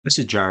This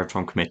is Jared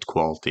from Commit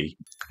Quality,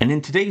 and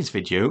in today's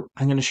video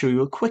I'm going to show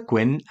you a quick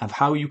win of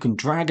how you can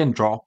drag and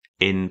drop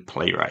in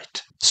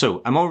Playwright.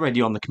 So I'm already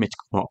on the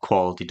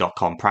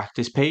commitquality.com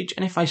practice page,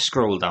 and if I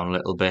scroll down a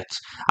little bit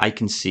I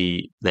can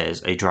see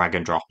there's a drag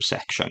and drop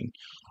section,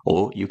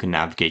 or you can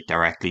navigate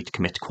directly to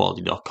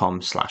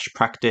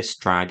commitquality.com/practice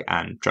drag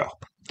and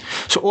drop.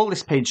 So all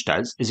this page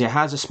does is it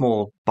has a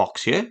small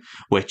box here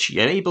which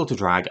you're able to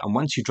drag, and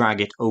once you drag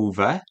it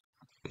over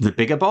the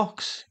bigger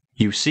box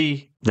you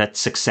see that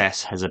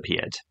success has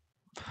appeared.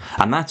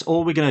 And that's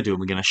all we're going to do.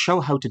 We're going to show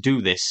how to do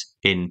this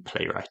in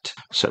Playwright.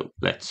 So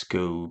let's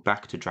go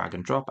back to drag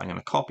and drop. I'm going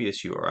to copy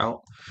this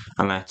URL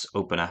and let's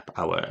open up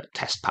our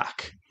test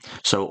pack.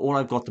 So all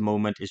I've got at the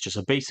moment is just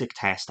a basic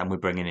test, and we're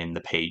bringing in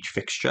the page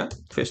fixture.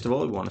 First of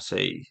all, we want to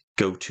say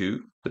go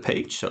to the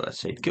page. So let's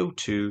say go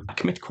to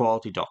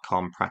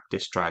commitquality.com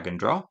practice drag and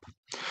drop.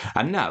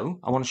 And now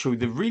I want to show you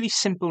the really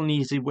simple and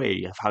easy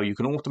way of how you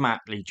can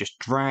automatically just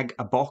drag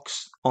a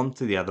box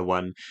onto the other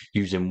one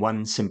using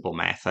one simple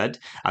method.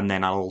 And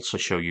then I'll also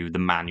show you the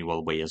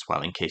manual way as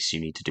well in case you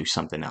need to do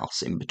something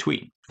else in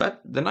between.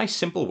 But the nice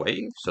simple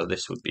way, so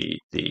this would be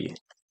the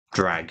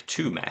drag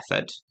to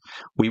method.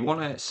 We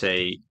want to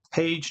say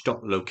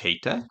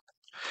page.locator,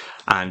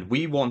 and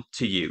we want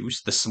to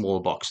use the small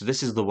box. So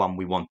this is the one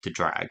we want to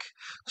drag.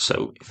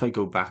 So if I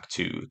go back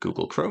to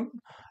Google Chrome,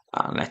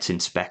 let's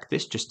inspect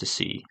this just to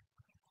see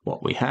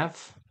what we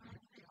have.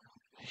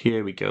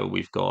 Here we go.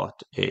 We've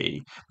got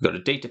a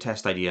data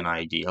test ID and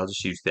ID. I'll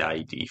just use the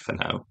ID for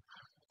now.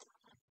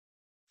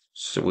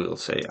 So we'll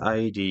say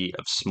ID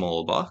of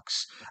small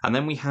box, and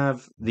then we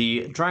have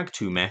the drag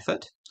to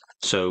method.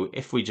 So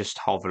if we just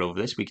hover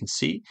over this, we can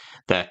see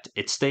that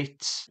it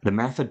states the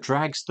method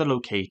drags the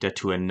locator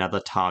to another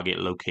target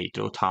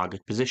locator or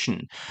target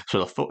position. So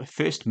the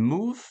first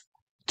move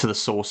to the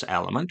source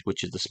element,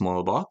 which is the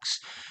small box,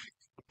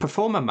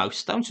 perform a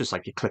mouse down, so it's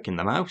like you're clicking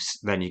the mouse,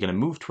 then you're going to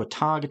move to a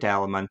target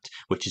element,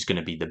 which is going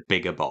to be the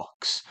bigger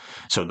box.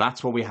 So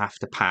that's what we have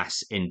to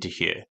pass into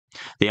here.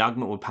 The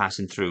argument we're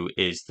passing through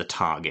is the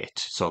target,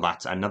 so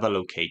that's another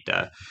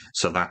locator,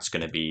 so that's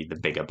going to be the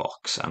bigger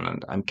box,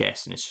 and I'm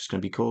guessing it's just going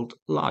to be called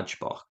large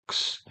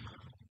box.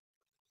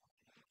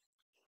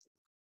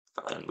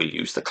 And we'll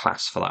use the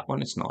class for that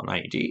one. It's not an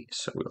ID,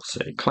 so we'll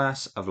say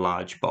class of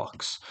large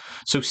box.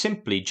 So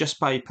simply,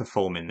 just by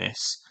performing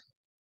this,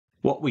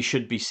 what we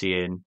should be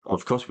seeing,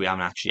 of course we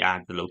haven't actually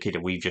added the locator,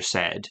 we've just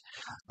said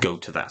go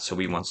to that. So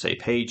we want to say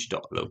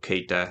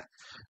page.locator,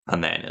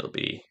 and then it'll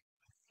be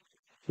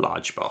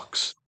large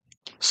box.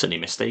 Silly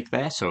mistake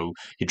there, so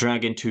you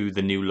drag into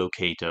the new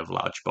locator of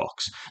large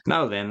box.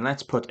 Now then,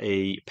 let's put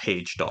a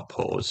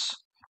page.pause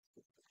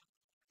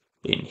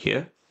in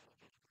here,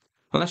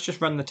 and let's just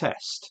run the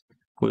test.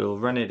 We'll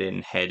run it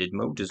in headed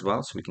mode as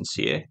well so we can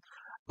see it.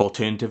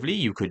 Alternatively,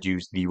 you could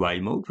use the UI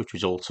mode, which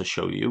will also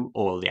show you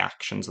all the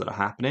actions that are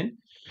happening.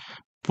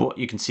 But what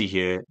you can see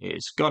here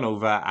is gone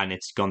over and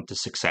it's gone to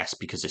success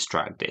because it's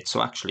dragged it.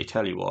 So actually,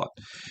 tell you what,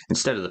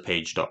 instead of the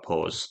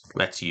page.pause,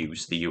 let's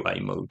use the UI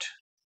mode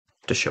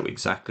to show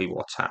exactly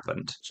what's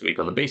happened. So we've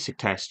got the basic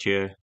test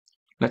here.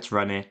 Let's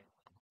run it.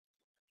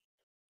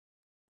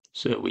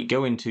 So we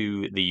go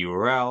into the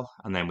URL,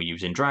 and then we're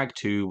using drag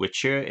to, which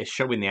here is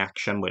showing the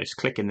action where it's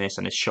clicking this,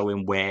 and it's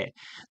showing where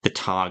the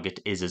target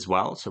is as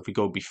well. So if we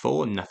go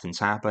before, nothing's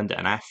happened,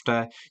 and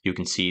after, you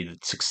can see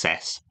that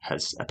success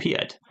has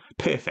appeared.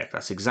 Perfect,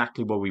 that's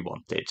exactly what we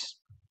wanted.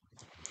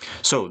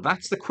 So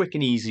that's the quick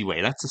and easy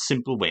way. That's a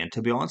simple way. And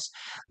to be honest,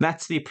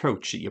 that's the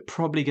approach that you're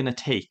probably going to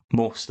take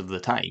most of the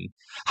time.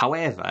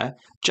 However,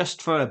 just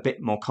for a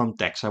bit more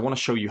context, I want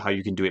to show you how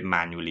you can do it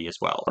manually as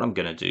well. What I'm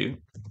going to do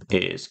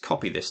is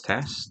copy this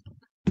test,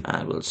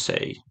 and we'll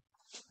say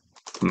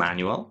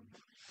manual.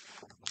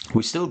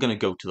 We're still going to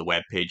go to the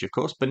web page, of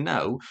course, but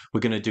now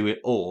we're going to do it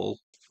all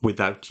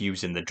without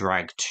using the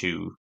drag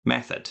to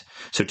method.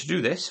 So to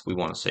do this, we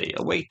want to say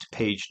await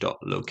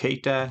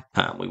page.locator,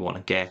 and we want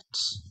to get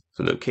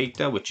the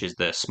locator, which is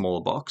the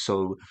small box.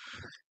 So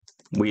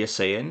we are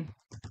saying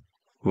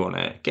we want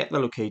to get the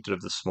locator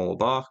of the small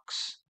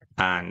box,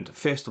 and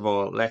first of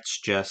all,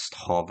 let's just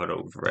hover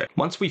over it.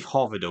 Once we've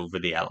hovered over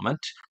the element,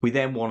 we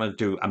then want to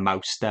do a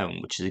mouse down,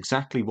 which is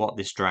exactly what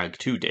this drag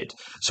to did.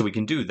 So we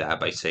can do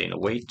that by saying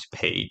await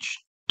page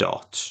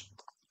dot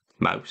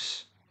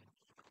mouse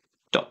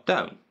dot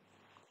down.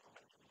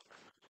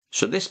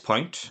 So at this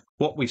point,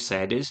 what we've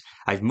said is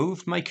I've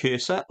moved my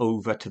cursor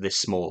over to this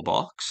small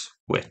box,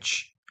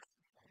 which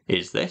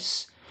is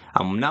this,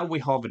 and now we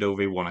hovered over,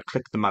 we want to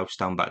click the mouse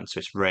down button so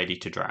it's ready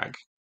to drag.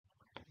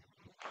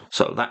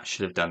 So that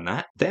should have done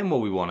that. Then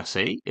what we want to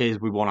see is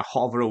we want to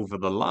hover over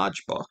the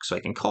large box. So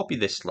I can copy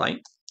this line,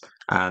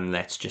 and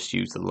let's just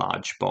use the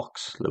large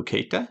box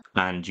locator.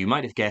 And you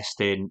might have guessed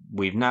in,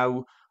 we've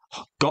now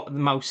got the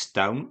mouse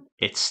down.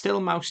 It's still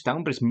mouse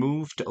down, but it's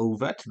moved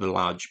over to the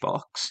large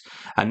box.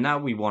 And now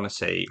we want to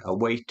say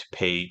await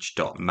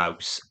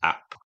page.mouse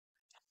up.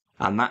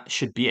 And that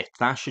should be it.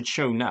 That should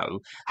show now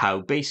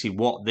how basically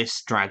what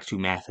this drag to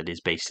method is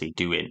basically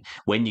doing.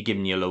 When you're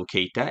giving your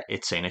locator,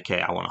 it's saying,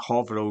 okay, I want to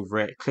hover over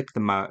it, click the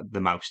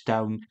mouse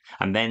down,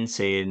 and then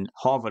saying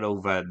hover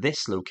over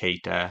this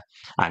locator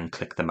and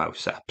click the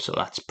mouse up. So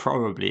that's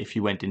probably, if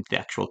you went into the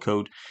actual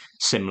code,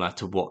 similar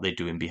to what they're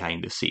doing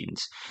behind the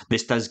scenes.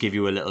 This does give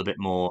you a little bit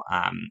more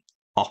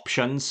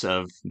options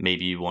of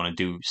maybe you want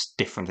to do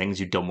different things.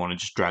 You don't want to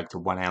just drag to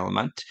one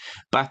element,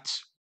 but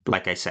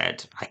like I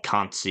said, I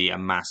can't see a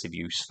massive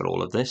use for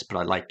all of this, but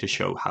I'd like to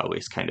show how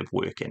it's kind of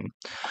working.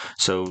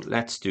 So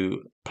let's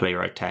do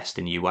Playwright test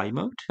in UI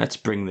mode. Let's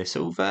bring this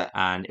over,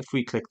 and if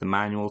we click the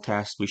manual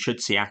test, we should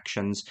see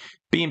actions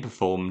being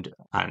performed,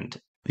 and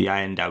the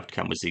end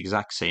outcome was the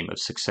exact same of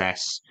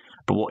success.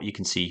 But what you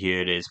can see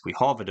here is we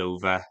hovered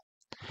over,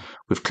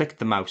 we've clicked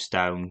the mouse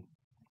down,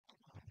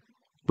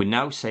 we're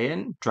now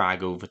saying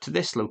drag over to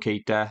this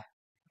locator,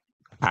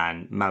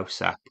 and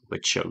mouse up,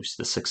 which shows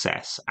the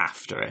success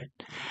after it.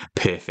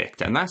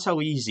 Perfect. And that's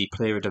how easy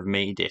Playwright have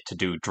made it to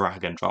do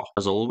drag and drop.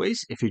 As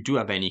always, if you do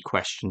have any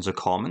questions or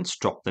comments,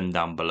 drop them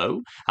down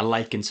below. A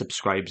like and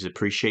subscribe is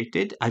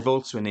appreciated. I've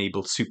also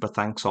enabled super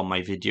thanks on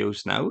my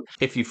videos now.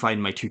 If you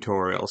find my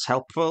tutorials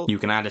helpful, you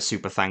can add a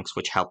super thanks,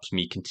 which helps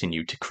me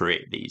continue to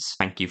create these.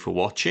 Thank you for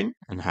watching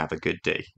and have a good day.